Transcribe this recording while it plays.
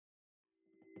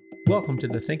Welcome to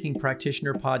the Thinking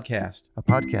Practitioner Podcast, a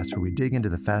podcast where we dig into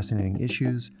the fascinating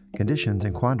issues, conditions,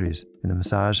 and quandaries in the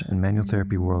massage and manual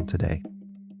therapy world today.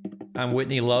 I'm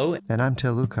Whitney Lowe. And I'm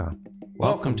Tel Luca.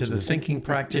 Welcome to the Thinking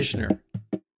Practitioner.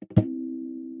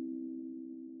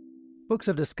 Books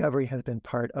of Discovery has been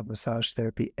part of massage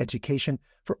therapy education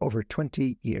for over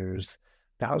 20 years.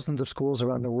 Thousands of schools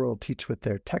around the world teach with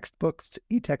their textbooks,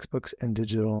 e-textbooks, and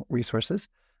digital resources.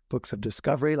 Books of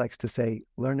Discovery likes to say,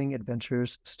 learning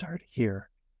adventures start here.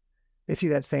 They see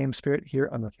that same spirit here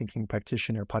on the Thinking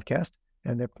Practitioner podcast,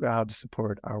 and they're proud to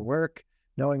support our work,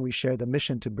 knowing we share the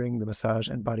mission to bring the massage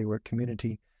and bodywork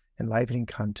community enlivening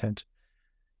content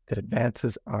that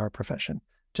advances our profession.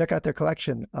 Check out their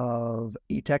collection of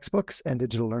e-textbooks and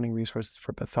digital learning resources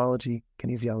for pathology,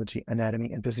 kinesiology,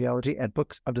 anatomy, and physiology at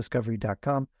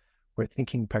booksofdiscovery.com, where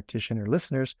Thinking Practitioner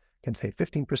listeners can save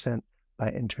 15%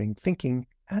 by entering Thinking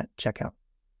at checkout.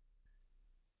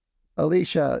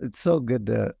 Alicia, it's so good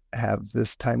to have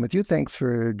this time with you. Thanks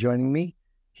for joining me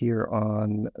here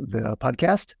on the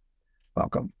podcast.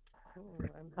 Welcome.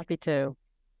 I'm happy to.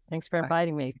 Thanks for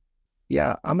inviting me.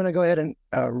 Yeah, I'm going to go ahead and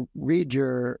read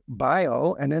your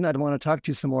bio, and then I'd want to talk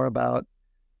to you some more about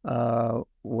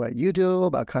what you do,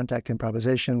 about contact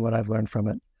improvisation, what I've learned from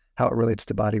it, how it relates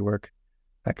to bodywork,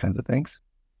 that kinds of things.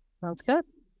 Sounds good.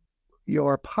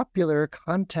 Your popular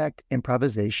contact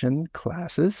improvisation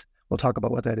classes, we'll talk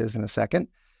about what that is in a second,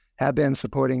 have been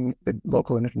supporting the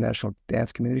local and international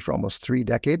dance community for almost 3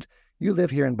 decades. You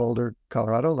live here in Boulder,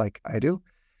 Colorado, like I do.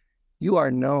 You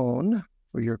are known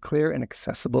for your clear and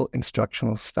accessible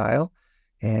instructional style,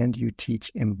 and you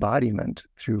teach embodiment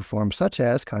through forms such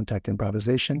as contact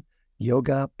improvisation,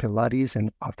 yoga, Pilates,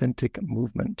 and authentic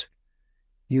movement.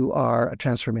 You are a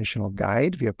transformational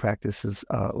guide via practices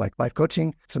like life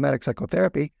coaching, somatic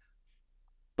psychotherapy,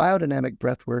 biodynamic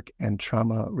breathwork, and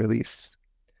trauma release.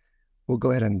 We'll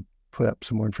go ahead and put up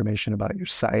some more information about your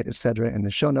site, etc., in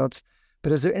the show notes.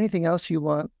 But is there anything else you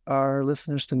want our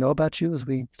listeners to know about you as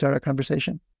we start our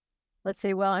conversation? Let's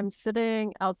see. Well, I'm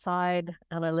sitting outside,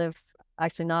 and I live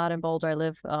actually not in Boulder. I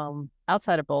live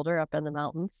outside of Boulder, up in the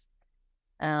mountains,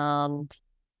 and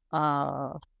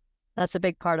that's a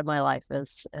big part of my life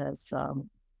is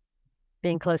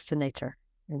being close to nature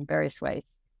in various ways.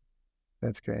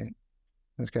 That's great.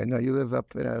 That's great. No, you live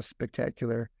up in a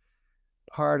spectacular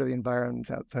part of the environment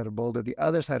outside of Boulder. The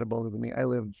other side of Boulder than me, I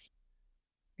live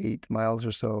 8 miles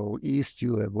or so east.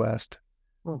 You live west.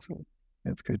 Mm-hmm.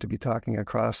 It's good to be talking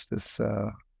across this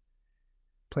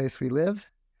place we live.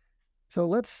 So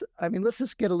let's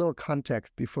just get a little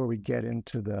context before we get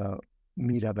into the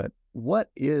meat of it. What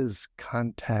is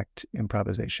contact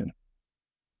improvisation?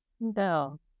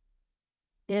 No,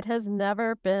 it has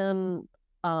never been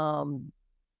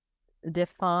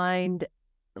defined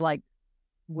like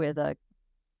with a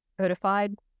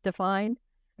codified defined.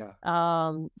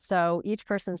 Yeah. So each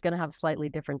person's going to have a slightly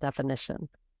different definition.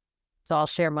 So I'll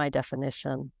share my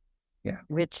definition,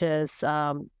 which is 2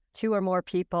 or more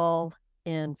people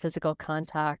in physical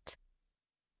contact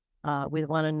with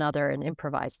one another and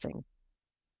improvising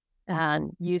and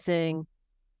using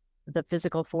the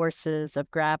physical forces of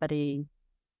gravity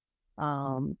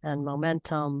and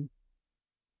momentum.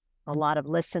 A lot of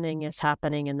listening is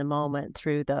happening in the moment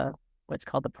through what's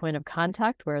called the point of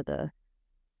contact, where the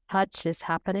touch is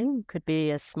happening. Could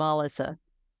be as small as a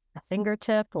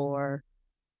fingertip, or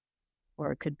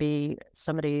it could be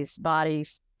somebody's body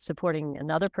supporting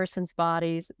another person's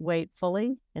body's weight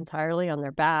fully, entirely on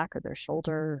their back or their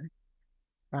shoulder.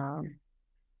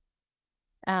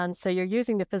 And so you're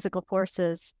using the physical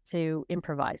forces to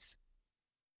improvise.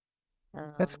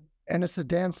 It's a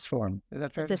dance form. Is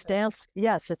that fair? It's a dance.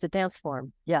 Yes, it's a dance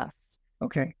form. Yes.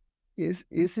 Okay. Is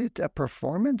it a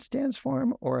performance dance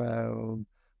form, or a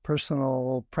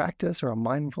personal practice, or a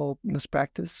mindfulness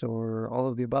practice, or all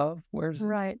of the above? Where's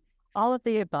right? All of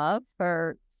the above.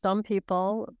 For some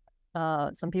people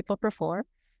perform,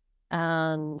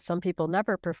 and some people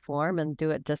never perform and do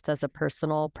it just as a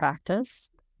personal practice.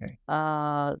 Okay.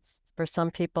 For some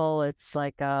people, it's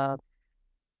like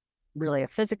really a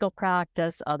physical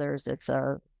practice. Others, it's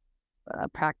a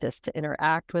practice to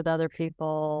interact with other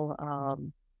people.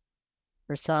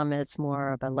 For some, it's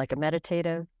more of a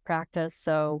meditative practice.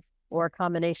 So, or a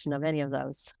combination of any of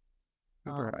those.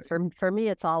 For me,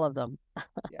 it's all of them.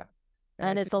 Yeah.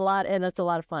 And it's a lot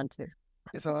of fun too.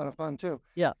 It's a lot of fun too.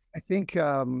 Yeah. I think,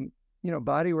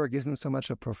 bodywork isn't so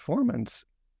much a performance.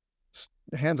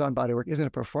 Hands-on bodywork isn't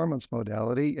a performance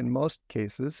modality in most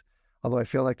cases, although I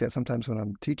feel like that sometimes when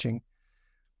I'm teaching.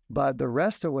 But the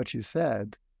rest of what you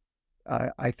said,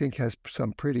 I think has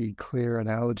some pretty clear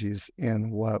analogies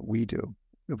in what we do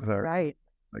with our right.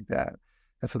 like that.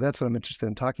 And so that's what I'm interested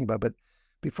in talking about. But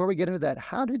before we get into that,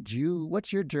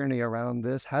 what's your journey around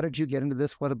this? How did you get into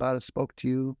this? What about it spoke to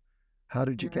you? How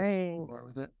did you get more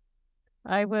with it?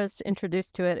 I was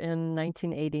introduced to it in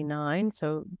 1989,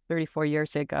 so 34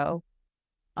 years ago.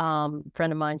 A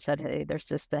friend of mine said, hey, there's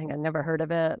this thing. I never heard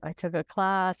of it. I took a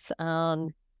class.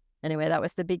 Anyway, that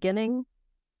was the beginning.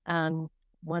 And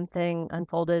one thing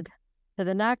unfolded to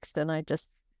the next. And I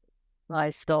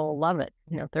still love it.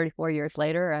 34 years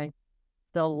later, I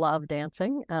still love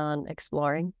dancing and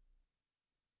exploring.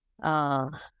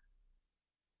 But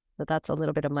that's a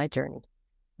little bit of my journey.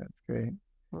 That's great.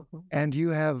 Mm-hmm. And you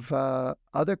have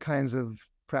other kinds of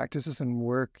practices and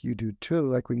work you do too,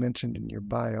 like we mentioned in your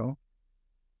bio.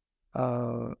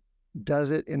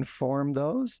 Does it inform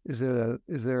those? Is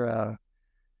there a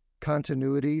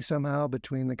continuity somehow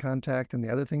between the contact and the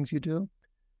other things you do?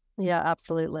 Yeah,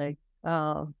 absolutely.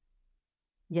 In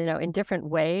different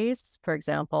ways. For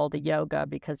example, the yoga,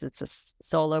 because it's a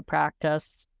solo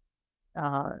practice.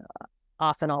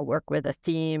 Often I'll work with a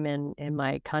theme in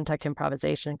my contact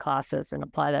improvisation classes and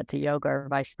apply that to yoga or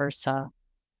vice versa.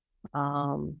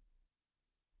 And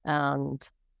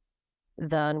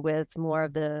then with more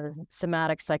of the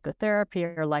somatic psychotherapy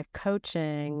or life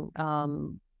coaching,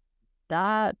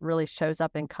 that really shows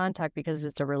up in contact because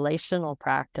it's a relational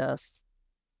practice.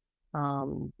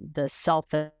 The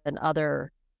self and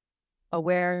other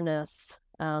awareness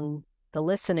and the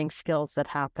listening skills that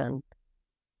happen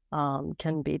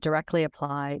can be directly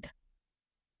applied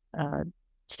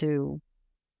to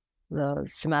the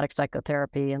somatic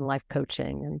psychotherapy and life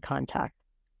coaching and contact.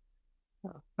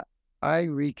 I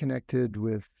reconnected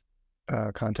with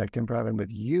contact improv and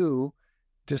with you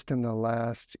just in the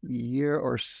last year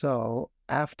or so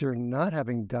after not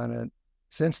having done it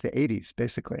since the 80s,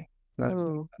 basically.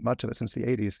 Not much of it since the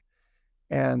 80s.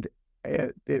 And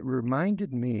it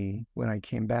reminded me when I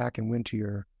came back and went to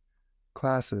your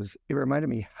classes, it reminded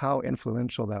me how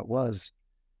influential that was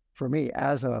for me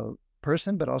as a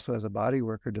person, but also as a body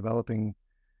worker, developing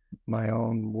my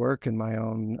own work and my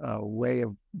own way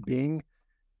of being.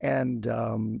 And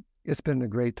it's been a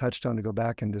great touchstone to go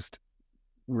back and just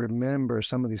remember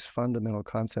some of these fundamental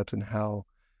concepts and how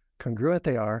congruent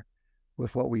they are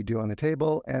with what we do on the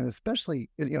table, and especially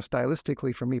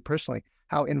stylistically for me personally,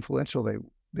 how influential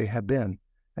they have been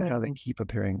and how they keep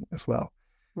appearing as well.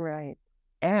 Right.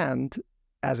 And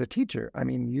as a teacher, I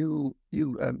mean, you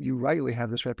rightly have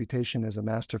this reputation as a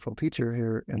masterful teacher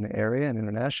here in the area and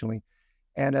internationally.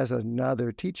 And as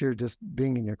another teacher, just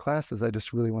being in your classes, I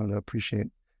just really wanted to appreciate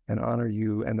and honor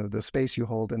you and the space you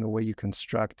hold and the way you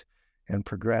construct and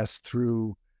progress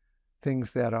through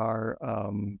things that are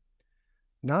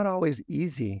not always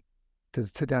easy to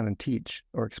sit down and teach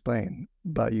or explain,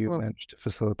 but you managed to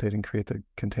facilitate and create the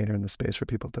container and the space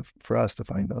for us to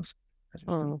find those.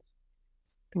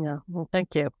 Yeah. Well,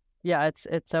 thank you. Yeah,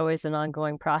 it's always an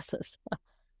ongoing process.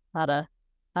 how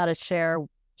to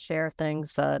share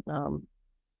things that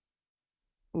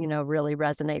really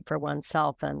resonate for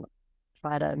oneself and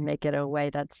try to make it a way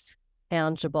that's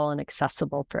tangible and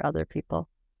accessible for other people.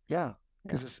 Yeah,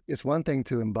 because it's one thing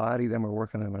to embody them or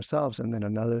work on them ourselves, and then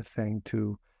another thing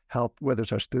to help, whether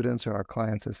it's our students or our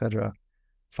clients, etc.,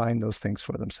 find those things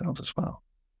for themselves as well.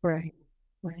 Right.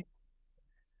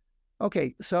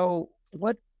 Okay, so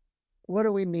what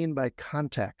do we mean by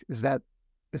contact? Is that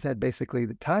basically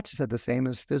the touch? Is that the same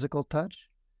as physical touch?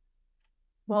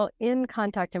 Well, in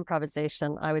contact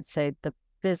improvisation, I would say the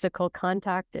physical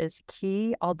contact is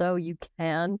key, although you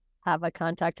can have a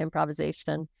contact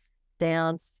improvisation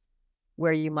dance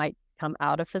where you might come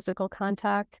out of physical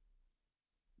contact.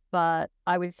 But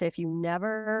I would say if you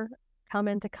never come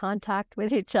into contact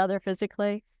with each other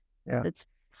physically, it's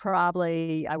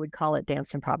probably, I would call it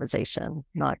dance improvisation,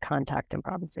 not contact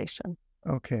improvisation.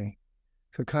 Okay.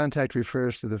 So contact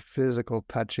refers to the physical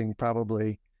touching,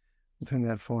 probably within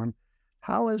that form.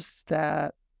 How is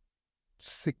that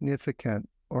significant,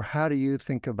 or how do you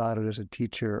think about it as a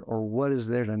teacher, or what is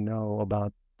there to know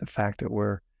about the fact that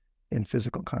we're in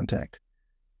physical contact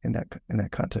in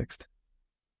that context?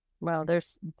 Well,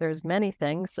 there's many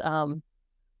things.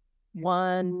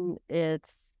 One,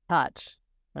 it's touch.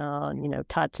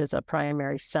 Touch is a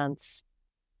primary sense,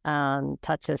 and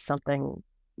touch is something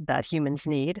that humans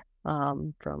need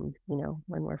from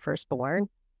when we're first born.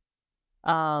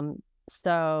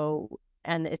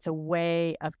 And it's a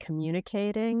way of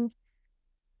communicating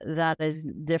that is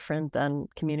different than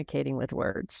communicating with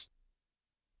words.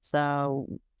 So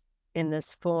in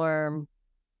this form,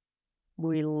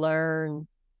 we learn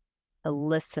to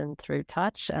listen through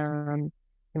touch and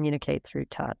communicate through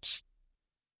touch.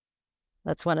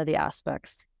 That's one of the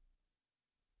aspects.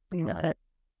 Yeah.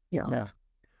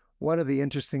 one of the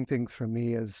interesting things for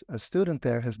me as a student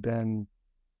there has been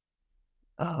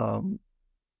I'm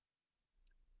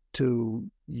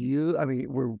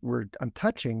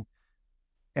touching,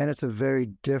 and it's a very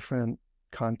different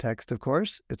context, of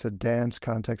course. It's a dance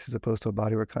context as opposed to a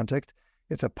bodywork context.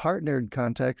 It's a partnered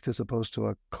context as opposed to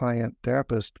a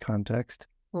client-therapist context.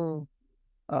 And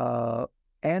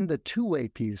the two-way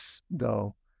piece,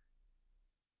 though,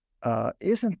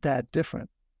 isn't that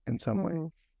different in some way.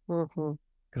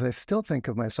 Because I still think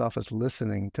of myself as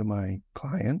listening to my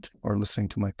client or listening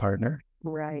to my partner.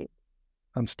 Right.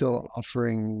 I'm still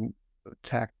offering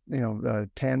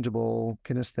tangible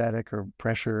kinesthetic or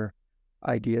pressure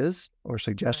ideas or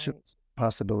suggestions,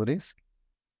 possibilities.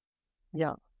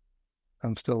 Yeah.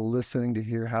 I'm still listening to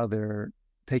hear how they're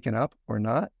taken up or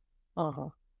not.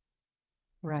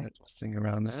 Right. Adjusting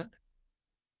around that.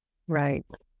 Right.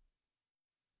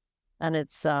 And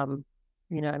it's,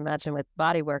 imagine with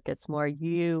bodywork, it's more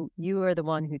you are the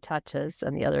one who touches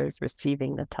and the other is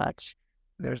receiving the touch.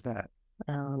 There's that.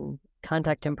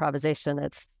 Contact improvisation,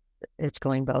 it's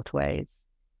going both ways.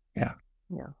 Yeah.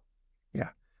 Yeah. Yeah.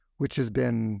 Which has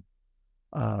been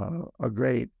a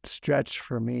great stretch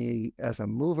for me as a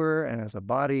mover and as a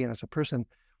body and as a person.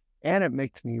 And it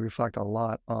makes me reflect a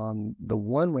lot on the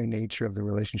one-way nature of the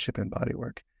relationship in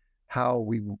bodywork. How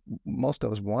most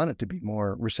of us want it to be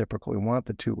more reciprocal. We want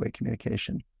the two-way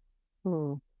communication.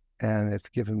 And it's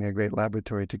given me a great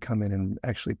laboratory to come in and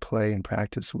actually play and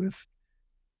practice with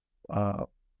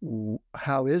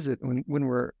how is it when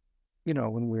we're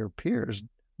peers,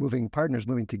 partners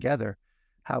moving together,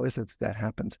 how is it that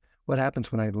happens? What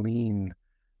happens when I lean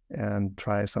and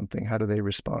try something? How do they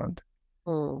respond?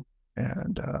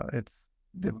 And it's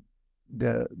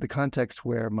the context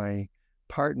where my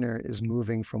partner is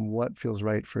moving from what feels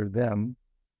right for them,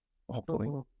 hopefully,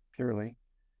 purely,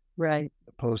 right,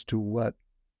 opposed to what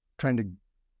trying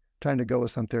to go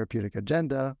with some therapeutic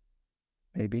agenda,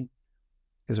 maybe,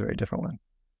 is a very different one.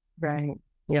 Right.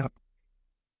 Yeah.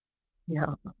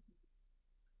 Yeah.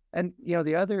 And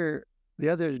the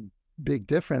other big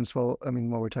difference, when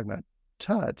we're talking about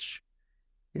touch,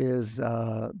 is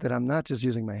that I'm not just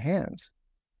using my hands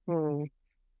in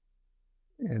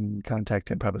contact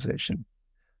improvisation.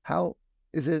 How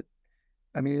is it?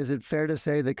 Is it fair to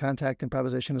say that contact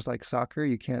improvisation is like soccer?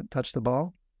 You can't touch the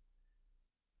ball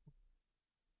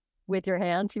with your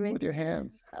hands, you mean? With your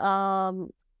hands.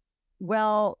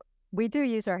 Well, we do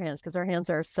use our hands because our hands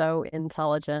are so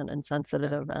intelligent and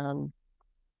sensitive and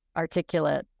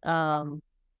articulate. And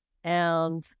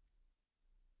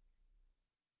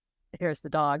here's the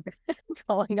dog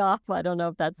falling off. I don't know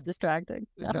if that's distracting.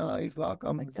 No, he's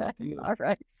welcome. Exactly. All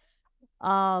right.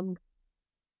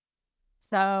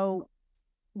 So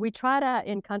we try to,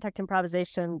 in contact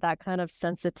improvisation, that kind of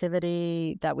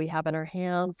sensitivity that we have in our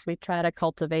hands, we try to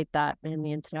cultivate that in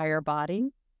the entire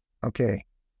body. Okay.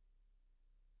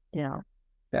 Yeah.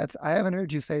 I haven't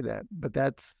heard you say that, but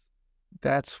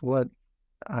that's what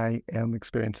I am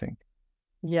experiencing.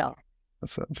 Yeah.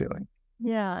 That's what I'm feeling.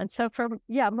 Yeah. And so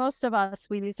most of us,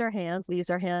 we use our hands. We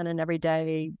use our hand in every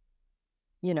day,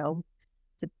 to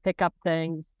pick up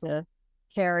things, to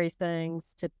carry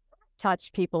things, to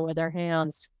touch people with our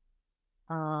hands.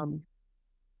 But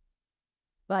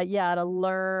to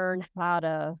learn how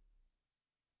to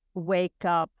wake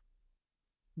up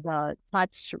the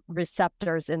touch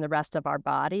receptors in the rest of our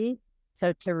body.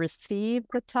 So to receive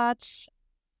the touch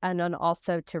and then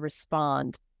also to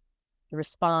respond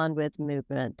with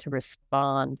movement, to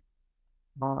respond,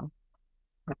 to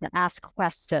ask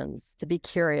questions, to be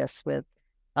curious with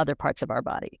other parts of our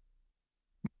body.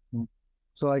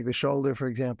 So like the shoulder, for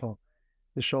example,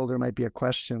 the shoulder might be a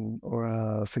question or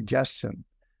a suggestion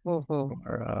or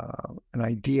an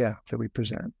idea that we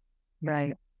present.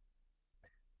 Right.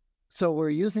 So we're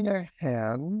using our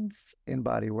hands in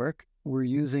bodywork. We're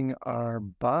using our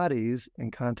bodies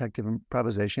in contact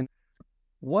improvisation.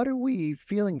 What are we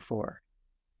feeling for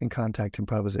in contact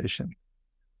improvisation?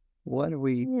 What are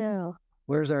we? Yeah.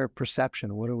 Where's our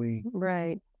perception? What are we?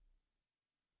 Right.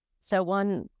 So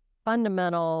one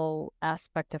fundamental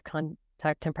aspect of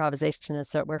contact improvisation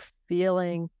is that we're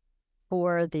feeling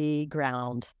for the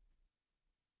ground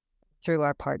through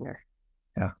our partner.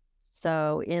 Yeah.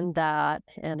 So in that,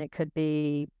 and it could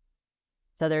be,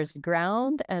 so there's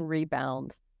ground and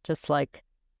rebound, just like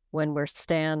when we're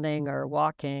standing or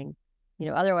walking,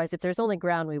 otherwise if there's only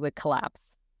ground, we would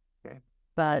collapse. Okay.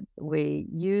 But we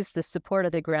use the support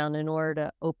of the ground in order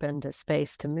to open to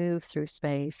space, to move through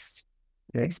space,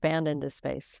 expand into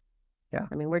space. Yeah.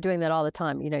 We're doing that all the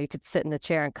time. You could sit in the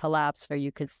chair and collapse, or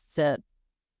you could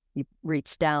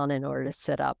reach down in order to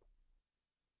sit up.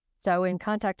 So in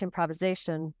contact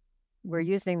improvisation, we're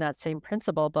using that same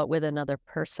principle, but with another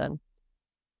person,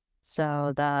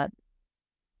 so that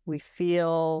we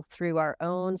feel through our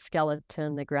own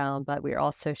skeleton the ground, but we're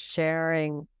also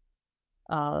sharing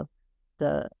the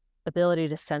ability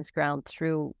to sense ground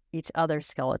through each other's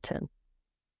skeleton.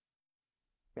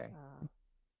 Okay.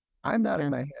 I'm nodding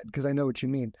my head because I know what you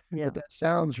mean. Yeah. But that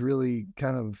sounds really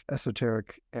kind of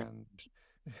esoteric and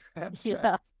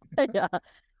abstract. Yeah. Yeah.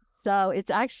 So it's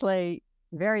actually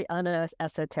very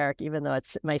unesoteric, even though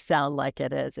it may sound like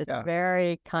it is. It's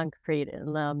very concrete.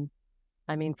 And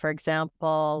I mean, for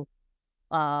example,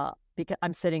 because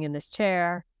I'm sitting in this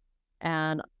chair,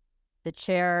 and the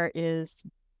chair is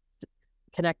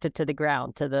connected to the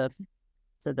ground, to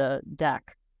the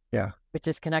deck. Yeah. Which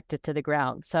is connected to the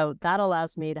ground. So that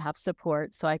allows me to have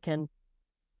support so I can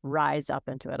rise up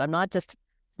into it. I'm not just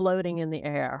floating in the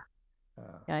air.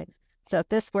 Okay. So if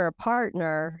this were a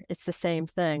partner, it's the same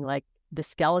thing. Like the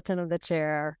skeleton of the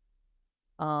chair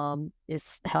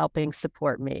is helping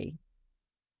support me.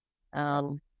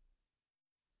 So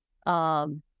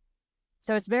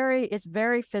it's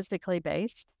very physically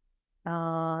based,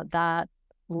 that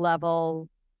level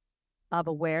of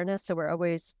awareness. So we're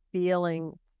always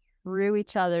feeling through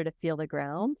each other to feel the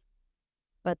ground,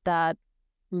 but that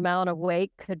amount of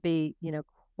weight could be,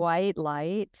 quite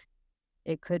light.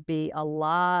 It could be a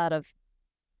lot of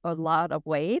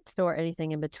weight or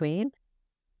anything in between.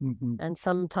 Mm-hmm. And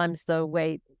sometimes the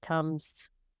weight comes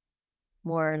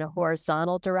more in a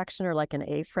horizontal direction or like an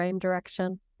A-frame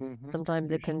direction. Mm-hmm.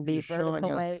 Sometimes it can be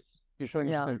vertical weight. You're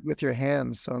showing us with your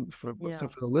hands. So for the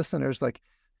listeners, like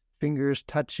fingers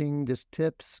touching just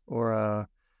tips, or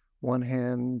one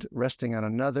hand resting on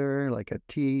another, like a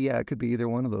T. Yeah, it could be either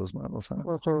one of those models, huh?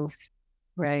 Mm-hmm.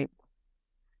 Right.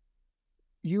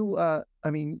 You, I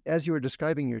mean, as you were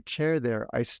describing your chair there,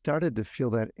 I started to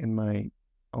feel that in my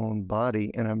own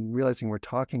body, and I'm realizing we're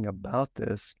talking about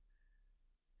this,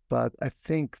 but I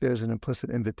think there's an implicit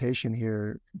invitation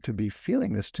here to be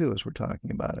feeling this too, as we're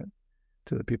talking about it,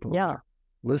 to the people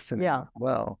listening as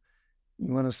well.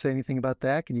 You want to say anything about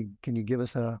that? Can you give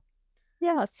us a...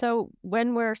 Yeah, so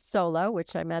when we're solo,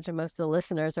 which I imagine most of the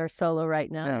listeners are solo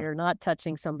right now, you're not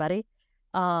touching somebody,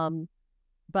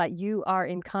 but you are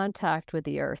in contact with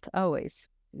the earth always,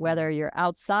 whether you're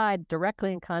outside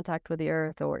directly in contact with the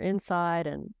earth, or inside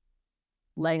and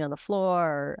laying on the floor,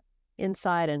 or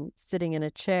inside and sitting in a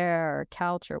chair or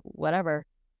couch or whatever.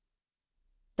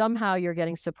 Somehow you're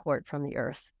getting support from the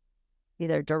earth,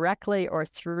 either directly or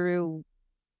through,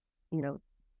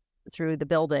 through the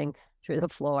building, through the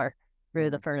floor, through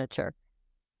the furniture.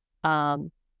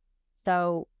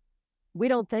 So we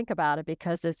don't think about it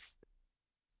because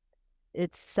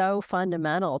it's so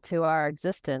fundamental to our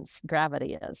existence.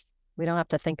 Gravity is. We don't have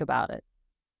to think about it.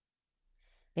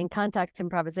 In contact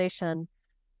improvisation,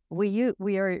 we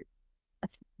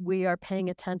are paying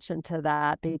attention to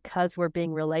that because we're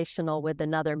being relational with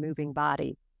another moving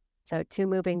body. So two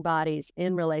moving bodies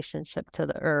in relationship to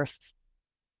the earth.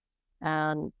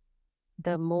 And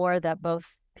the more that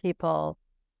both people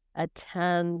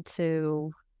attend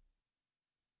to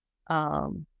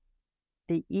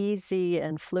the easy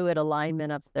and fluid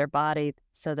alignment of their body,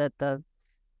 so that the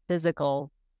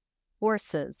physical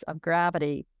forces of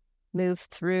gravity move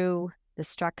through the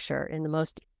structure in the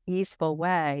most easeful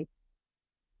way,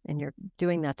 and you're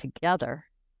doing that together,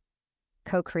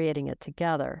 co-creating it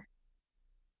together,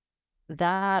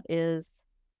 that is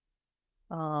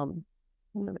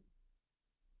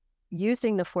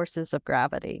using the forces of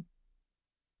gravity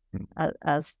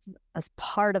as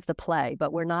part of the play,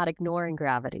 but we're not ignoring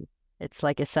gravity. It's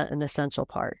like an essential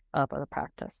part of the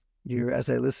practice. As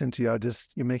I listen to you,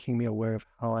 you're making me aware of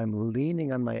how I'm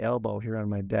leaning on my elbow here on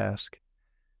my desk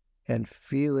and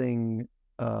feeling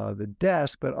the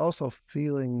desk, but also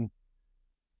feeling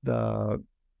the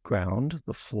ground,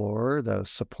 the floor, the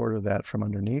support of that from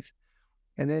underneath.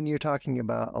 And then you're talking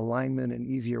about alignment in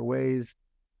easier ways.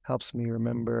 Helps me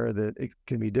remember that it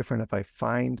can be different if I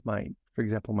find for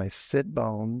example, my sit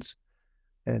bones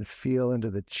and feel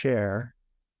into the chair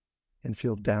and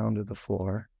feel down to the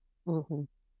floor. Mm-hmm.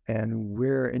 And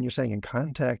you're saying in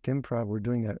contact improv, we're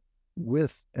doing it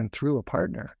with and through a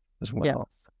partner as well.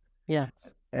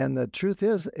 Yes. And the truth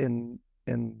is, in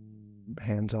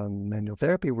hands-on manual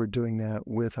therapy, we're doing that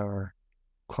with our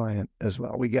client as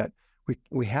well.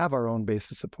 We have our own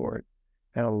base of support,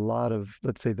 and a lot of,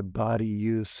 let's say, the body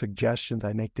use suggestions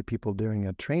I make to people during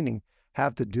a training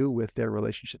have to do with their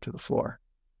relationship to the floor.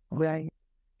 Right.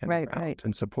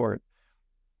 And support.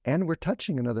 And we're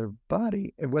touching another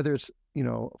body, and whether it's,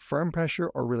 firm pressure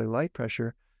or really light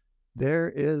pressure,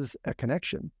 there is a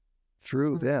connection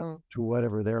through them to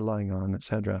whatever they're lying on,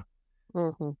 etc.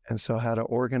 Mm-hmm. And so how to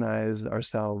organize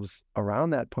ourselves around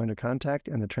that point of contact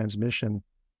and the transmission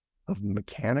of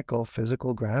mechanical,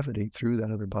 physical gravity through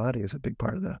that other body is a big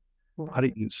part of the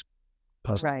body use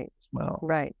puzzle Right. as well.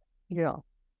 Right. Yeah.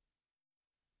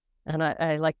 And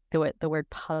I like the word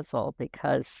puzzle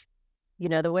because,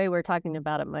 the way we're talking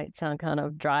about it might sound kind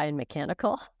of dry and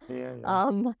mechanical. Yeah.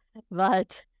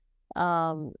 But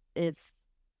it's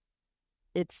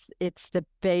the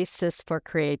basis for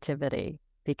creativity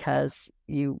because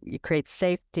you create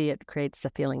safety, it creates a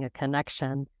feeling of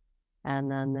connection,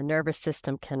 and then the nervous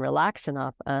system can relax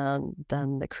enough, and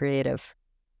then the creative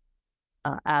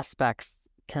aspects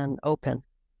can open.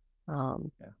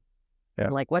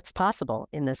 Like what's possible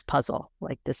in this puzzle,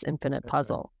 like this infinite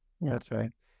puzzle. Right. Yeah. That's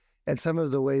right. And some of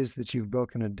the ways that you've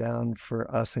broken it down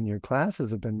for us in your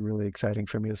classes have been really exciting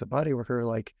for me as a body worker.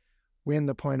 Like when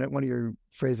the point at one of your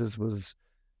phrases was,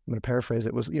 I'm going to paraphrase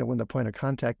it, was, when the point of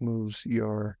contact moves,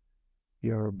 your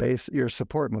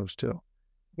support moves too.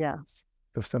 Yes.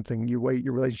 If something, your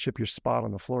relationship, your spot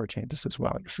on the floor changes as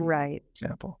well. Right. For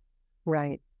example.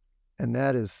 Right. And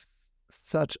that is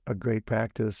such a great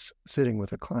practice sitting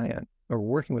with a client or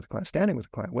working with a client, standing with a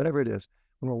client, whatever it is.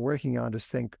 When we're working on, just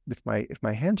think if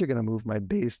my hands are going to move, my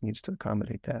base needs to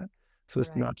accommodate that. So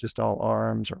it's not just all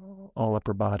arms or all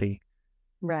upper body.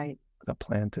 Right. With a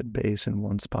planted base in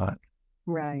one spot.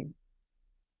 Right.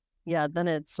 Yeah. Then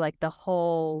it's like the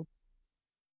whole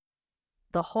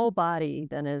body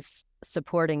then is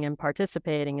supporting and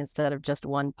participating instead of just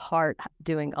one part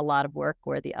doing a lot of work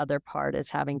where the other part is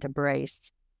having to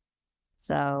brace.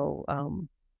 So,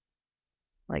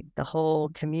 like the whole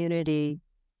community,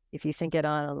 if you think it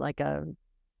on like a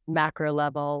macro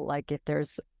level, like if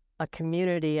there's a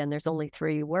community and there's only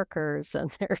 3 workers and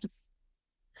there's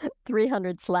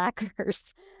 300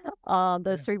 slackers,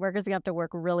 those 3 workers are gonna have to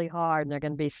work really hard, and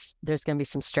there's gonna be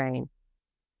some strain.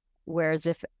 Whereas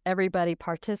if everybody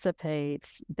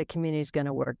participates, the community is going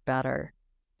to work better.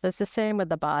 So it's the same with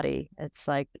the body. It's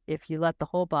like if you let the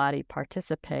whole body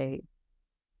participate,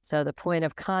 so the point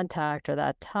of contact or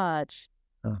that touch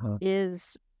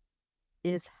is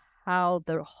how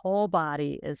the whole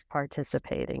body is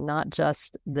participating, not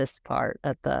just this part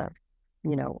at the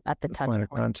touch point of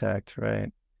contact,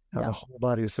 right? How the whole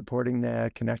body is supporting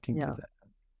that, connecting to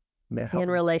that. In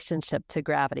relationship to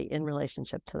gravity, in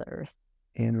relationship to the earth.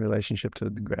 In relationship to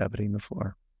the gravity in the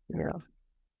floor. Yeah.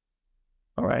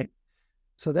 All right.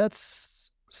 So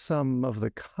that's some of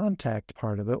the contact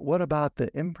part of it. What about the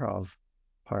improv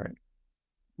part?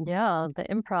 Yeah, the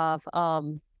improv.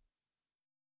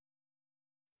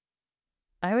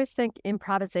 I always think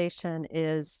improvisation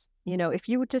is, if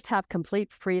you would just have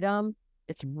complete freedom,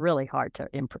 it's really hard to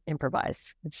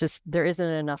improvise. It's just, there isn't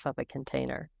enough of a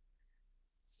container.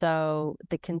 So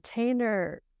the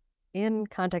container in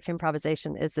contact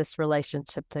improvisation is this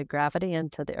relationship to gravity and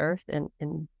to the earth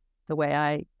in the way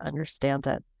I understand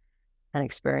it and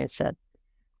experience it.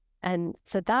 And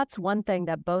so that's one thing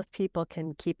that both people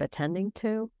can keep attending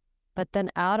to. But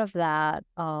then out of that,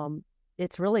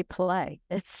 it's really play.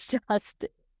 It's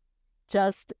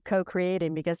just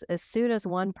co-creating, because as soon as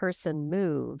one person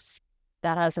moves,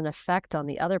 that has an effect on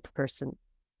the other person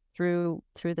through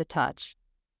the touch.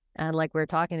 And like we're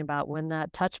talking about, when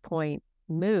that touch point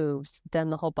moves, then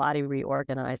the whole body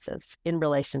reorganizes in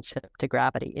relationship to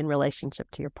gravity, in relationship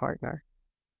to your partner.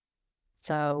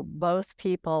 So both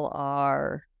people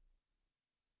are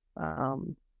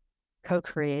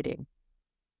co-creating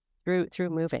through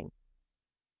moving.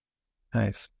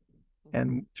 Nice.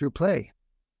 And through play.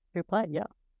 Through play, yeah.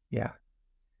 Yeah.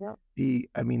 Yeah.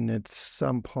 At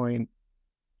some point,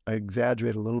 I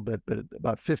exaggerate a little bit, but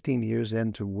about 15 years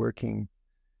into working,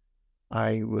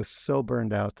 I was so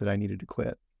burned out that I needed to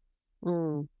quit.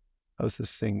 I was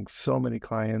just seeing so many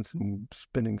clients and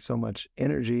spending so much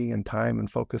energy and time and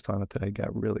focus on it that I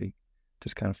got really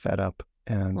just kind of fed up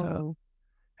and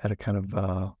had a kind of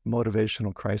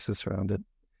motivational crisis around it.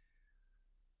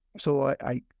 So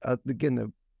I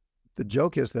again, the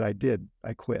joke is that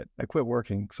I quit. I quit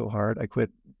working so hard. I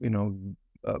quit,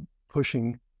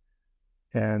 pushing,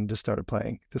 and just started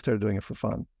playing. Just started doing it for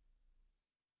fun.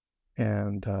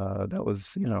 And that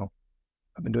was,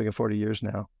 I've been doing it 40 years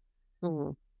now.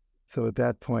 So at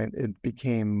that point, it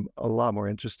became a lot more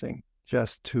interesting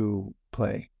just to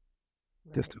play,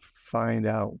 just to find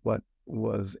out what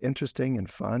was interesting and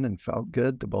fun and felt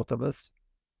good to both of us.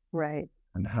 Right.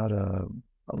 And how to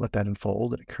let that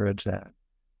unfold and encourage that.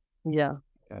 Yeah.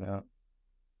 Get out.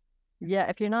 Yeah.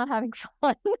 If you're not having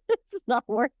fun, it's not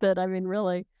worth it. I mean,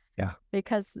 really. Yeah.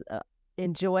 Because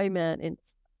enjoyment,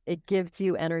 it gives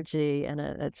you energy, and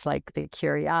it's like the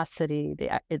curiosity,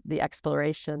 the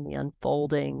exploration, the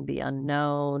unfolding, the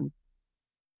unknown.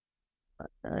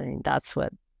 I mean, that's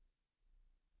what,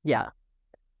 yeah.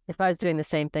 If I was doing the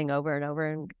same thing over and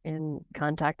over in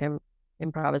contact and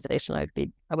improvisation, I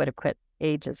would have quit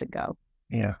ages ago.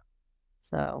 Yeah.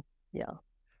 So, yeah.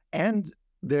 And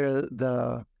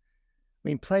I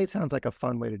mean, play sounds like a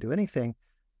fun way to do anything,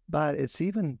 but it's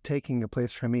even taking a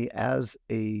place for me as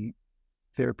a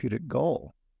therapeutic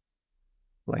goal.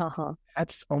 Like,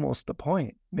 that's almost the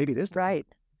point. Maybe it is. Right.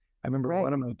 I remember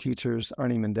one of my teachers,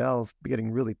 Arnie Mendel,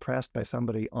 getting really pressed by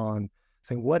somebody on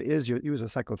saying, he was a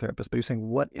psychotherapist, but he was saying,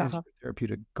 what is your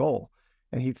therapeutic goal?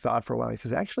 And he thought for a while, he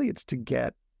says, actually, it's to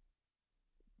get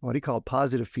what he called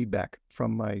positive feedback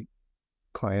from my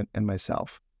client and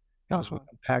myself. And I was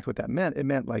unpacked what that meant. It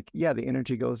meant like, yeah, the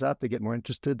energy goes up, they get more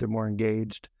interested, they're more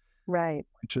engaged. Right.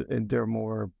 And they're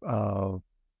more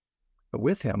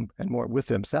with him and more with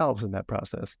themselves in that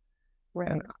process. Right.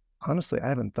 And honestly, I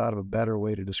haven't thought of a better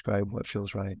way to describe what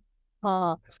feels right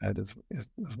as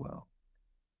well.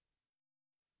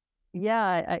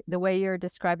 Yeah, the way you're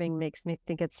describing makes me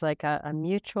think it's like a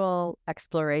mutual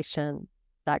exploration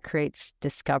that creates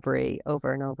discovery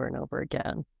over and over and over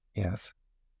again. Yes.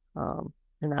 And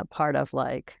that part of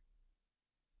like,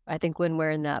 I think when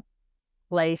we're in that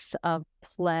place of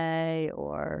play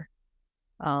or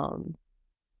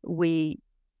we're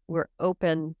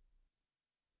open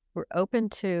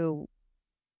to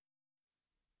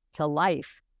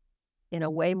life in a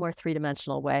way more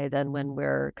three-dimensional way than when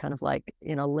we're kind of like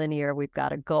in a linear, we've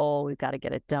got a goal, we've got to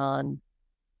get it done.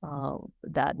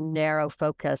 That narrow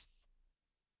focus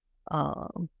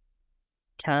can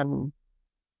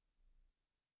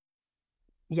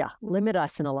limit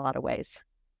us in a lot of ways.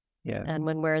 Yeah. And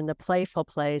when we're in the playful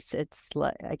place, it's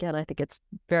like, again, I think it's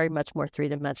very much more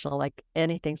three-dimensional, like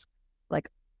anything's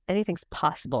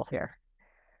possible here.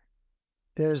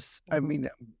 I mean,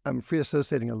 I'm free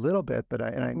associating a little bit, but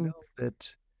I know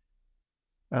that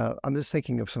I'm just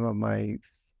thinking of some of my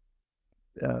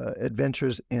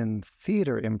adventures in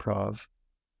theater improv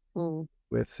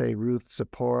with, say, Ruth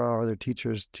Zipporah or other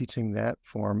teachers teaching that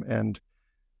form. And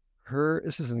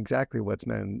this isn't exactly what's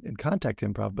meant in contact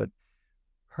improv, but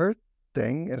her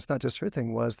thing, and it's not just her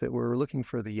thing, was that we're looking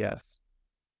for the yes.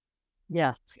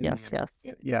 Yes.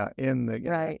 Yeah, in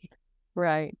the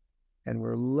right. And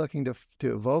we're looking to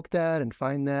evoke that and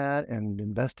find that and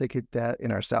investigate that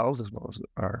in ourselves as well as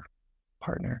our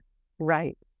partner.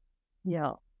 Right.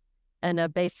 Yeah. And a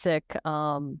basic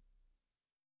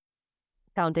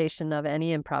foundation of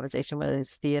any improvisation, whether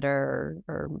it's theater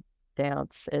or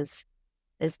dance, is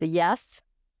the yes.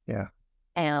 Yeah.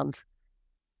 And.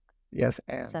 Yes,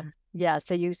 and.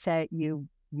 So you say you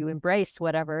embrace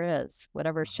whatever's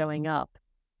showing up.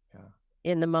 Yeah.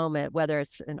 In the moment, whether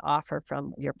it's an offer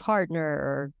from your partner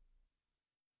or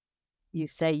you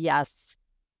say yes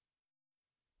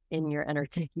in your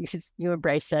energy, you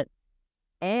embrace it.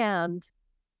 And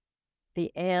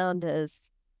the and is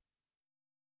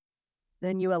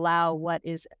then you allow what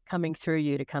is coming through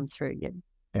you to come through you.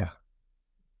 Yeah.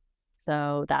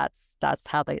 So that's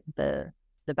how the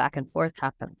back and forth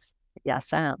happens.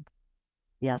 Yes and.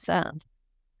 Yes and.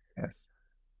 Yes.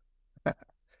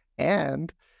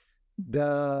 And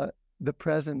the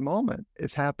present moment.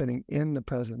 It's happening in the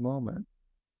present moment.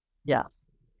 Yeah.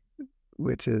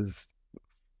 Which is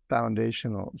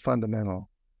foundational, fundamental.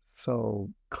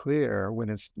 So clear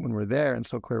when we're there and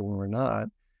so clear when we're not.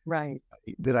 Right.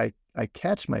 That I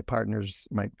catch my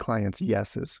clients'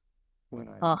 yeses when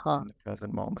I'm in the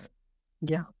present moment.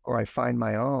 Yeah. Or I find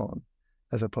my own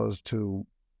as opposed to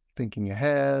thinking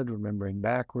ahead, remembering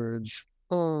backwards.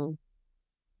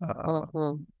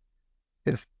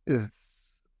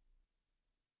 It's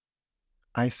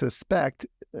I suspect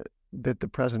that the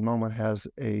present moment has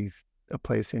a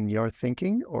place in your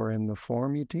thinking or in the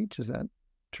form you teach. Is that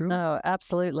true? No,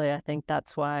 absolutely. I think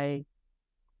that's why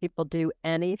people do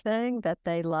anything that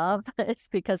they love. It's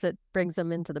because it brings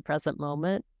them into the present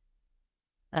moment.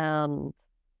 And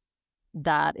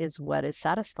that is what is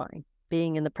satisfying.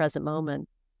 Being in the present moment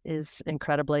is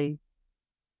incredibly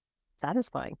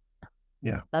satisfying.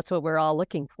 Yeah. That's what we're all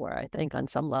looking for, I think, on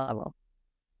some level.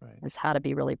 Right. Is how to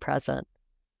be really present.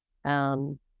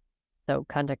 So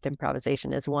contact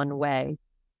improvisation is one way.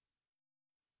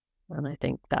 And I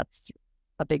think that's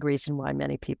a big reason why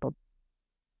many people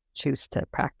choose to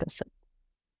practice it.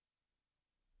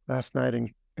 Last night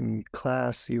in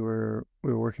class, we were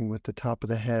working with the top of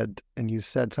the head, and you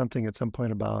said something at some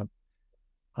point about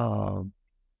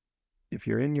if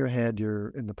you're in your head, you're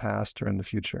in the past or in the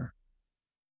future.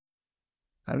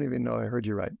 I don't even know I heard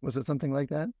you right. Was it something like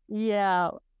that?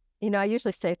 Yeah. I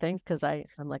usually say things because I'm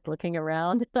like looking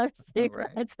around and I'm seeing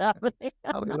what's happening.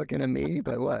 Probably looking at me,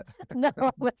 but what? No, I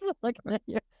wasn't looking at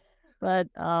you. But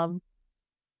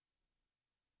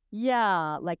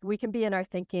Yeah, like we can be in our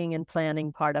thinking and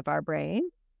planning part of our brain,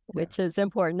 which is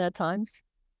important at times,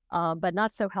 but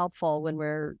not so helpful when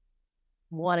we're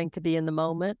wanting to be in the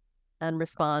moment and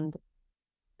respond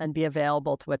and be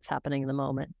available to what's happening in the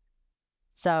moment.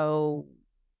 So,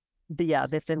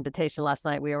 this invitation last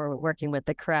night, we were working with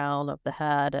the crown of the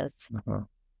head as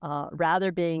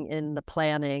rather being in the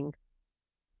planning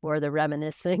or the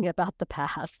reminiscing about the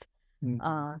past,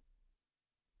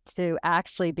 to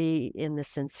actually be in the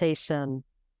sensation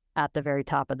at the very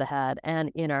top of the head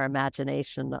and in our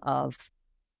imagination of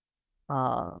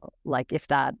like if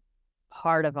that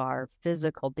part of our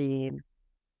physical being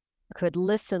could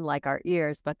listen like our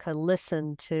ears, but could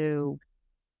listen to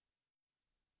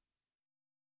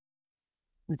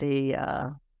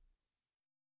the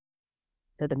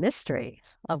mystery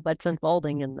of what's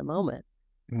unfolding in the moment.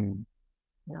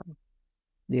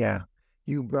 Yeah.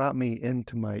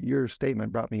 Your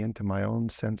statement brought me into my own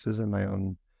senses and my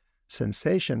own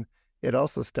sensation. It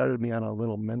also started me on a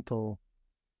little mental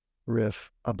riff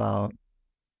about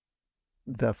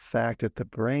the fact that the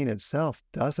brain itself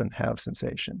doesn't have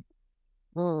sensation.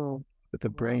 That the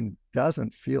brain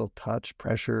doesn't feel touch,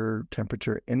 pressure,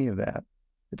 temperature, any of that.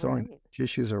 It's only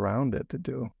tissues around it that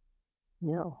do.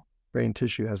 Brain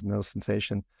tissue has no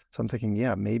sensation. So I'm thinking,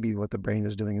 maybe what the brain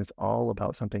is doing is all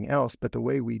about something else. But the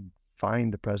way we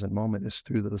find the present moment is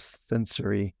through those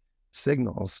sensory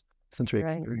signals, sensory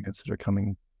experience that are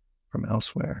coming from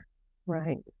elsewhere.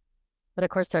 Right. But of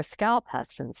course, our scalp has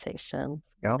sensation.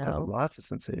 Scalp has lots of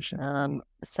sensation.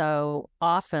 So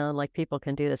often, like people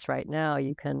can do this right now.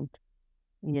 You can,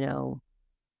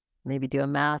 maybe do a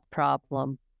math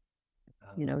problem,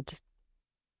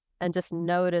 just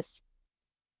notice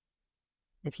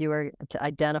if you were to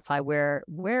identify where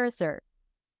do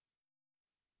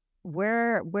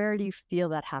you feel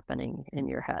that happening in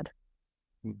your head?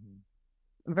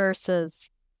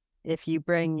 Versus if you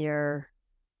bring your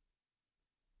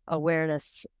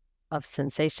awareness of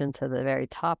sensation to the very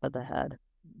top of the head.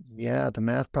 Yeah, the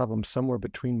math problem somewhere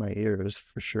between my ears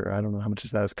for sure. I don't know how much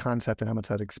of that is concept and how much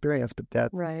that experience, but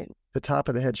that the top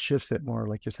of the head shifts it more,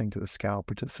 like you're saying, to the scalp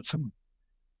or to some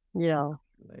layer.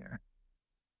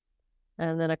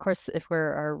 And then of course, if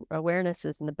our awareness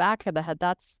is in the back of the head,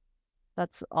 that's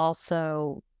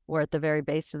also, or at the very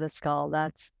base of the skull,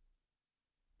 that's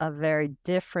a very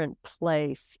different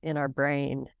place in our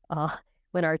brain.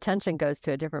 When our attention goes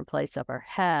to a different place of our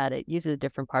head, it uses a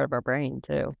different part of our brain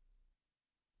too.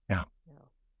 Yeah.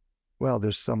 Well,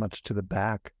 there's so much to the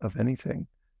back of anything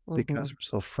because we're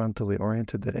so frontally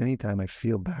oriented that anytime I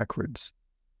feel backwards,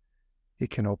 it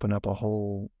can open up a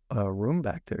whole room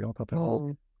back there. Open up a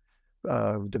whole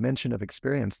dimension of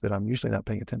experience that I'm usually not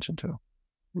paying attention to.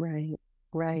 Right.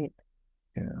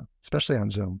 Yeah, especially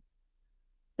on Zoom.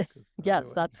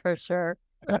 Yes, that's for sure.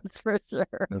 That's for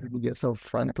sure. We get so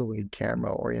frontally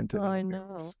camera oriented. I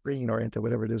know. Screen oriented,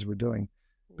 whatever it is we're doing.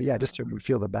 But just to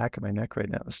feel the back of my neck right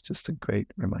now is just a great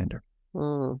reminder.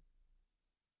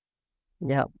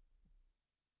 Yeah.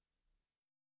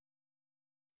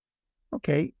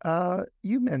 Okay.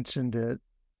 You mentioned it,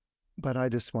 but I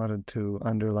just wanted to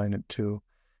underline it too.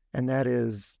 And that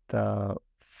is the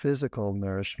physical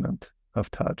nourishment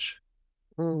of touch.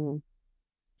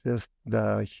 Just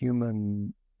the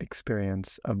human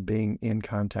experience of being in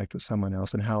contact with someone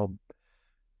else and how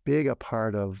big a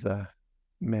part of the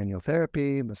manual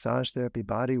therapy, massage therapy,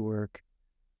 body work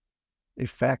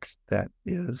effects that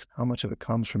is, how much of it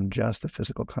comes from just the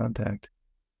physical contact.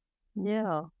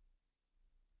 Yeah.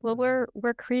 Well, we're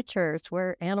creatures,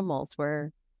 we're animals,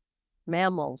 we're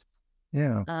mammals.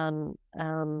 Yeah.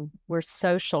 We're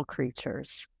social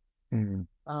creatures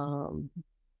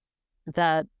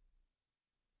that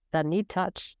need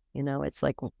touch. It's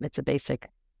a basic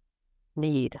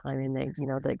need. I mean,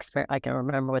 I can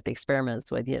remember what the experiment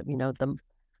is with, the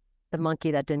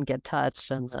monkey that didn't get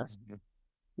touched and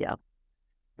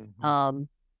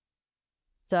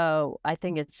so I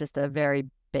think it's just a very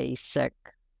basic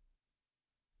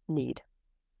need.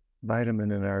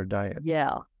 Vitamin in our diet.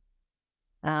 Yeah.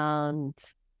 And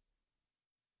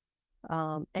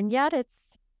yet it's,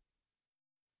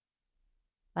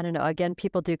 I don't know, again,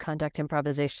 people do contact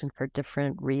improvisation for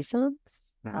different reasons.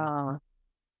 For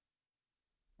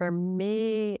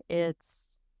me,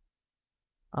 it's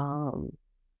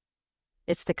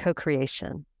the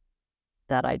co-creation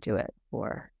that I do it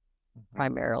for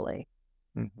primarily.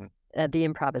 The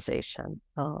improvisation.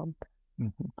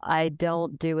 I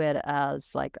don't do it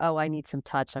as like, oh, I need some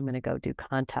touch, I'm going to go do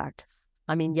contact.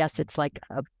 I mean, yes, it's like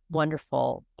a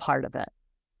wonderful part of it,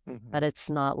 but it's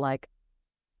not like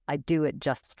I do it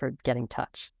just for getting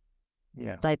touch.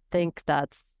 Yeah. So I think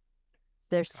that's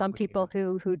there's some people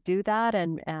who do that,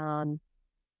 and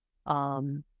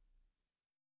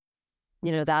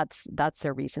that's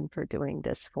their reason for doing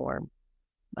this form,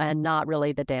 and not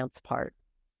really the dance part.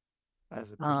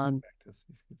 As a personal practice,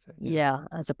 you could say. Yeah,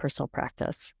 as a personal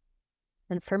practice.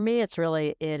 And for me,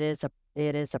 it is a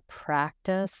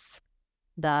practice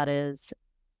that is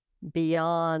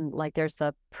beyond, like, there's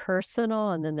the personal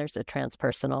and then there's a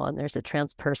transpersonal, and there's a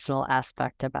transpersonal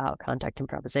aspect about contact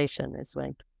improvisation is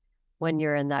when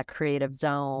you're in that creative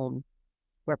zone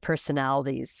where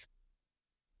personalities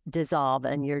dissolve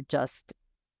and you're just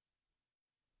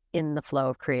in the flow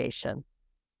of creation.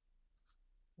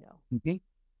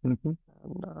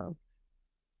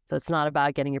 So it's not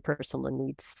about getting your personal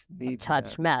needs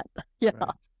touch met. Yeah.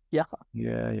 Right.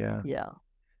 Yeah. Yeah.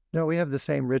 No, we have the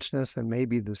same richness and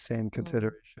maybe the same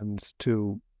considerations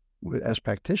too as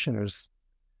practitioners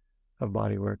of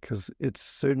bodywork, because it's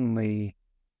certainly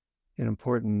an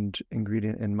important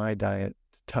ingredient in my diet,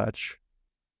 touch.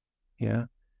 Yeah.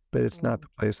 But it's not the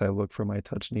place I look for my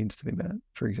touch needs to be met,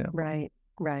 for example.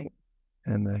 Right.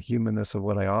 And the humanness of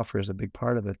what I offer is a big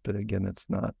part of it. But again, it's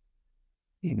not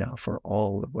enough for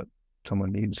all of what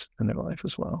someone needs in their life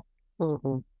as well.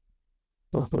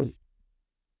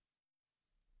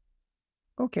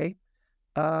 Okay.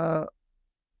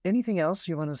 Anything else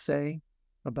you want to say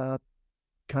about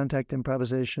contact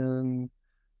improvisation,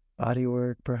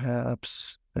 bodywork,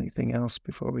 perhaps? Anything else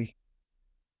before we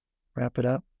wrap it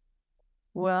up?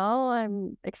 Well,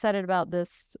 I'm excited about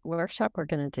this workshop we're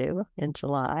going to do in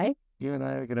July. You and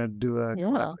I are going to do a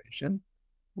collaboration.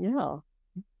 Yeah.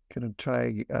 Going to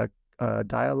try a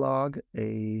dialogue,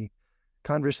 a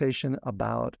conversation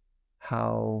about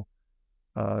how,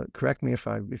 correct me if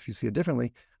you see it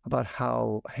differently, about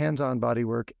how hands-on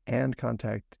bodywork and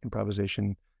contact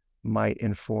improvisation might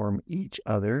inform each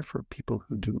other for people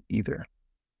who do either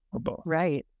or both.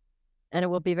 Right. And it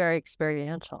will be very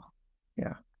experiential.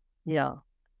 Yeah. Yeah.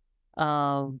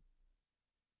 I'm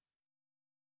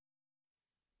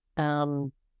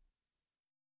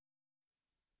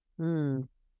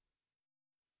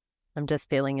just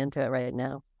feeling into it right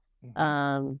now.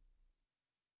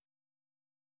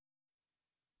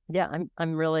 Yeah,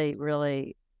 I'm really,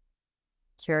 really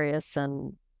curious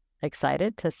and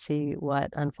excited to see what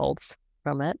unfolds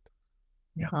from it.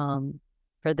 Yeah.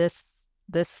 For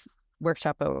this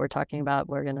workshop that we're talking about,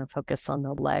 we're going to focus on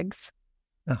the legs,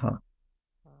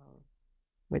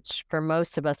 which for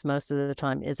most of us, most of the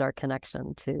time, is our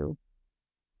connection to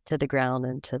the ground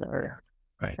and to the earth.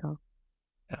 Right.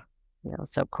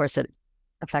 So of course it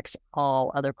affects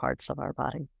all other parts of our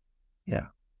body. Yeah.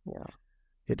 Yeah.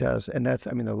 It does. And that's,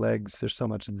 the legs, there's so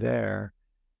much there.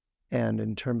 And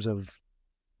in terms of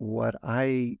what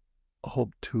I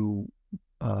hope to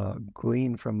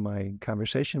glean from my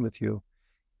conversation with you,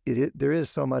 there is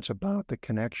so much about the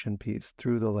connection piece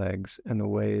through the legs and the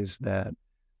ways that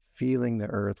feeling the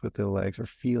earth with the legs or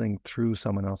feeling through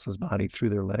someone else's body through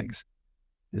their legs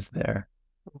is there.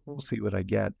 We'll see what I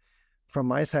get. From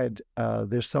my side,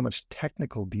 there's so much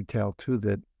technical detail too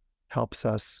that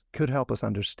could help us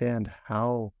understand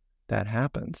how that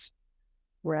happens.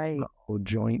 Right.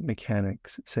 Joint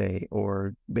mechanics, say,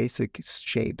 or basic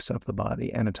shapes of the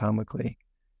body anatomically.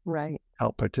 Right.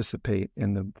 Help participate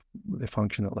in the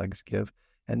function that legs give.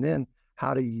 And then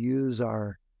how to use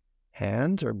our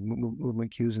hands or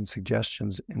movement cues and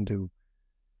suggestions into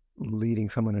leading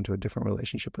someone into a different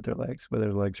relationship with their legs, whether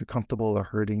their legs are comfortable or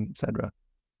hurting, etc.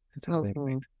 How they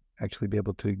might actually be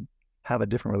able to have a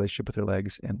different relationship with their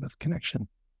legs and with connection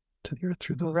to the earth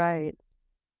through those. Right.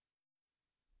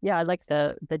 Yeah, I like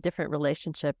the different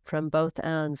relationship from both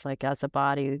ends, like as a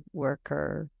body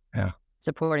worker,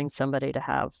 supporting somebody to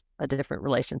have a different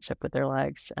relationship with their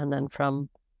legs. And then from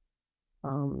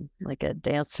like a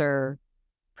dancer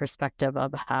perspective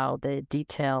of how the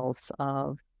details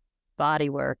of body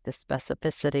work, the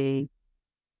specificity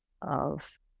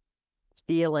of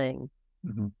feeling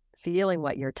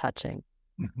what you're touching,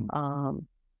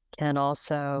 can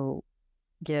also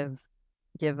give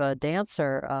a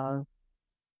dancer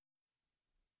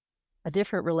a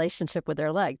different relationship with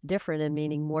their legs, different in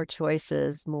meaning more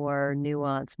choices, more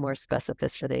nuance, more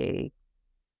specificity,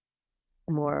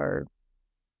 more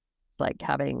like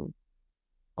having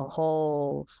a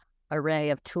whole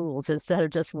array of tools instead of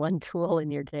just one tool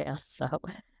in your dance. So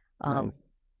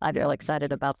I feel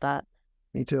excited about that.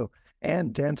 Me too.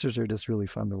 And dancers are just really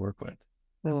fun to work with.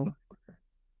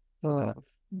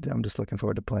 I'm just looking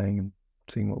forward to playing and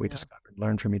seeing what we discovered,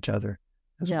 learn from each other.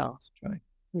 Yeah.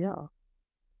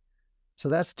 So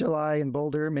that's July in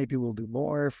Boulder. Maybe we'll do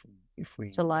more if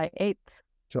we... July 8th.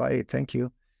 July 8th, thank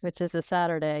you. Which is a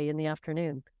Saturday in the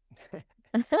afternoon.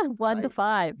 1 to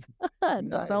 5. Nice.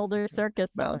 The Boulder Circus.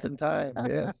 Mountain time.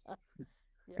 Yes. Yes.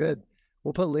 Good.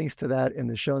 We'll put links to that in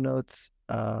the show notes.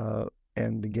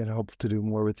 And again, I hope to do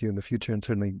more with you in the future. And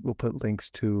certainly we'll put links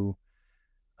to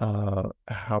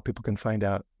how people can find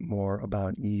out more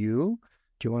about you.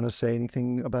 Do you want to say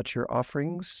anything about your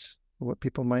offerings, what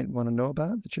people might want to know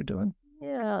about that you're doing?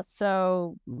 Yeah.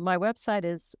 So my website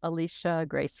is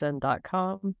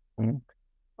aliciagrayson.com. Mm-hmm.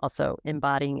 Also,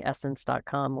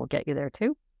 embodyingessence.com will get you there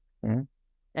too. Mm-hmm.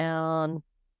 And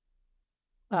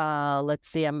let's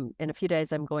see, in a few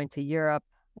days, I'm going to Europe.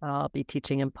 I'll be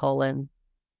teaching in Poland,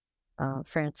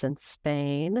 France, and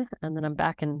Spain. And then I'm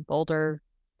back in Boulder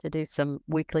to do some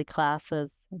weekly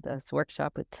classes, this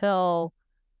workshop with Till,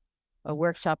 a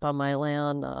workshop on my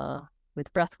land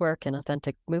with breathwork and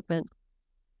authentic movement.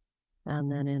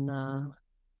 And then in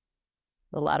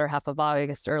the latter half of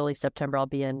August, early September, I'll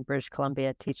be in British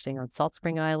Columbia teaching on Salt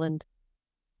Spring Island,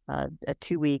 a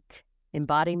 2-week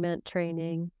embodiment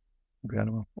training.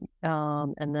 Incredible.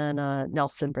 And then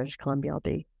Nelson, British Columbia, I'll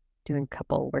be doing a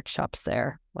couple workshops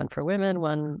there, one for women,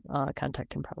 one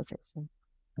contact improvisation.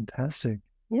 Fantastic.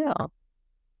 Yeah.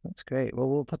 That's great. Well,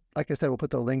 we'll put, like I said, we'll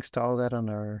put the links to all that on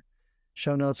our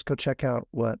show notes. Go check out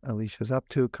what Alicia's up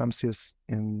to. Come see us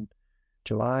in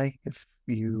July if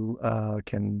you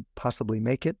can possibly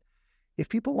make it. If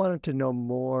people wanted to know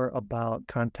more about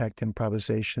contact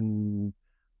improvisation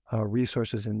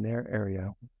resources in their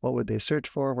area, what would they search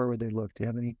for? Where would they look? Do you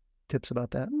have any tips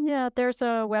about that? Yeah, there's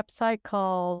a website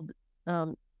called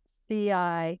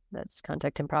CI, that's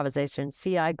Contact Improvisation,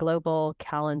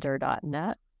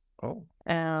 ciglobalcalendar.net. Oh.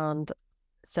 And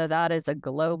so that is a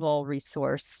global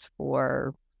resource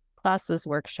for classes,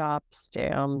 workshops,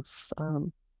 jams,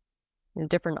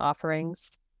 different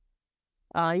offerings.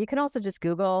 You can also just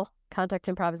Google contact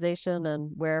improvisation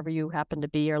and wherever you happen to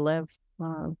be or live,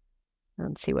 and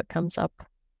see what comes up.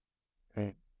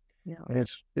 Right. Yeah. And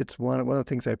it's one of the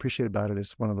things I appreciate about it.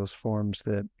 It's one of those forms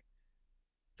that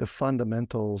the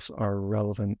fundamentals are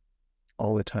relevant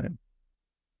all the time,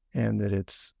 and that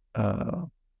it's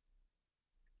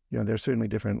there's certainly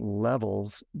different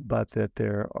levels, but that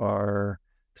there are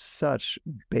such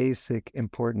basic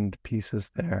important pieces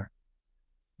there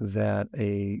that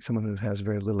someone who has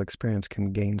very little experience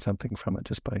can gain something from it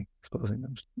just by exposing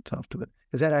themselves to it.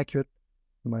 Is that accurate?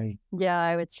 Yeah,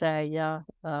 I would say, yeah.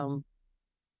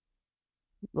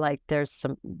 Like there's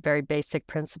some very basic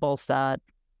principles that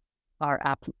are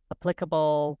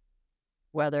applicable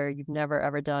whether you've never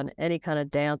ever done any kind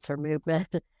of dance or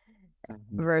movement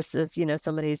versus,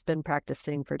 somebody who's been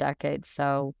practicing for decades.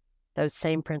 So those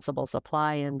same principles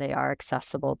apply, and they are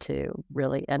accessible to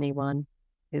really anyone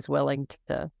who's willing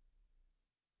to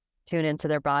tune into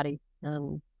their body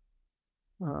and,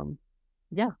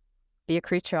 be a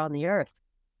creature on the earth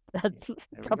that's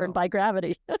covered by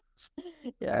gravity.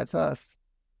 Yeah. That's us.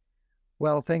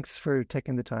 Well, thanks for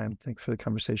taking the time. Thanks for the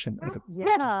conversation.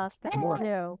 Yeah, thank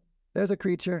you. There's a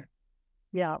creature.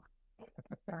 Yeah.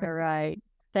 All right.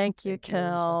 Thank you,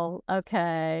 Kel.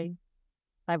 Okay.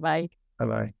 Bye-bye.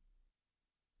 Bye-bye.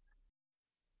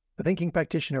 The Thinking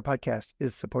Practitioner podcast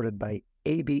is supported by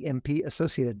ABMP,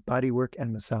 Associated Bodywork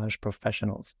and Massage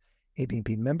Professionals.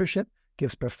 ABMP membership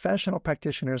gives professional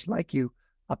practitioners like you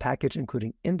a package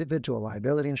including individual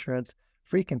liability insurance,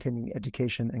 free continuing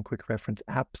education and quick reference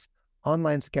apps,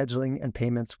 online scheduling and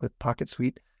payments with Pocket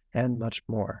Suite, and much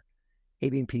more.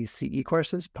 ABMP's CE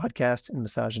courses, podcast, and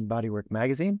Massage and Bodywork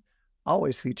magazine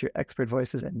always feature expert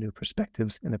voices and new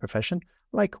perspectives in the profession,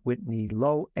 like Whitney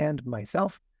Lowe and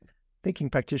myself. Thinking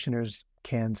practitioners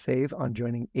can save on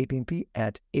joining ABMP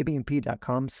at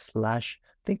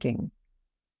abmp.com/thinking.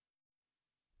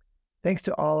 Thanks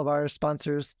to all of our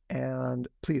sponsors, and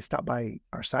please stop by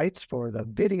our sites for the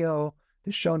video,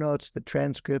 the show notes, the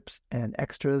transcripts, and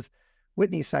extras.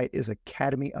 Whitney's site is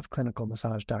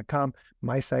academyofclinicalmassage.com.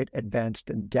 My site,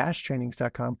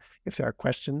 advanced-trainings.com. If there are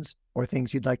questions or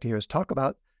things you'd like to hear us talk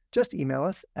about, just email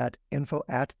us at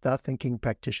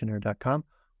info@thethinkingpractitioner.com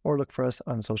or look for us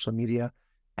on social media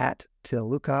at Till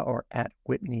Luca or at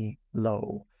Whitney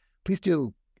Lowe. Please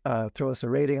do throw us a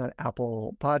rating on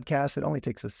Apple Podcasts. It only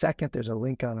takes a second. There's a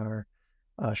link on our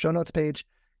show notes page.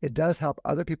 It does help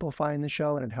other people find the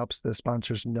show, and it helps the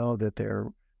sponsors know that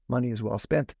their money is well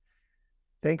spent.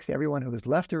 Thanks to everyone who has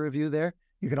left a review there.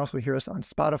 You can also hear us on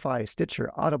Spotify,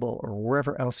 Stitcher, Audible, or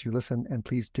wherever else you listen. And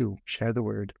please do share the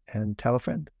word and tell a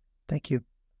friend. Thank you.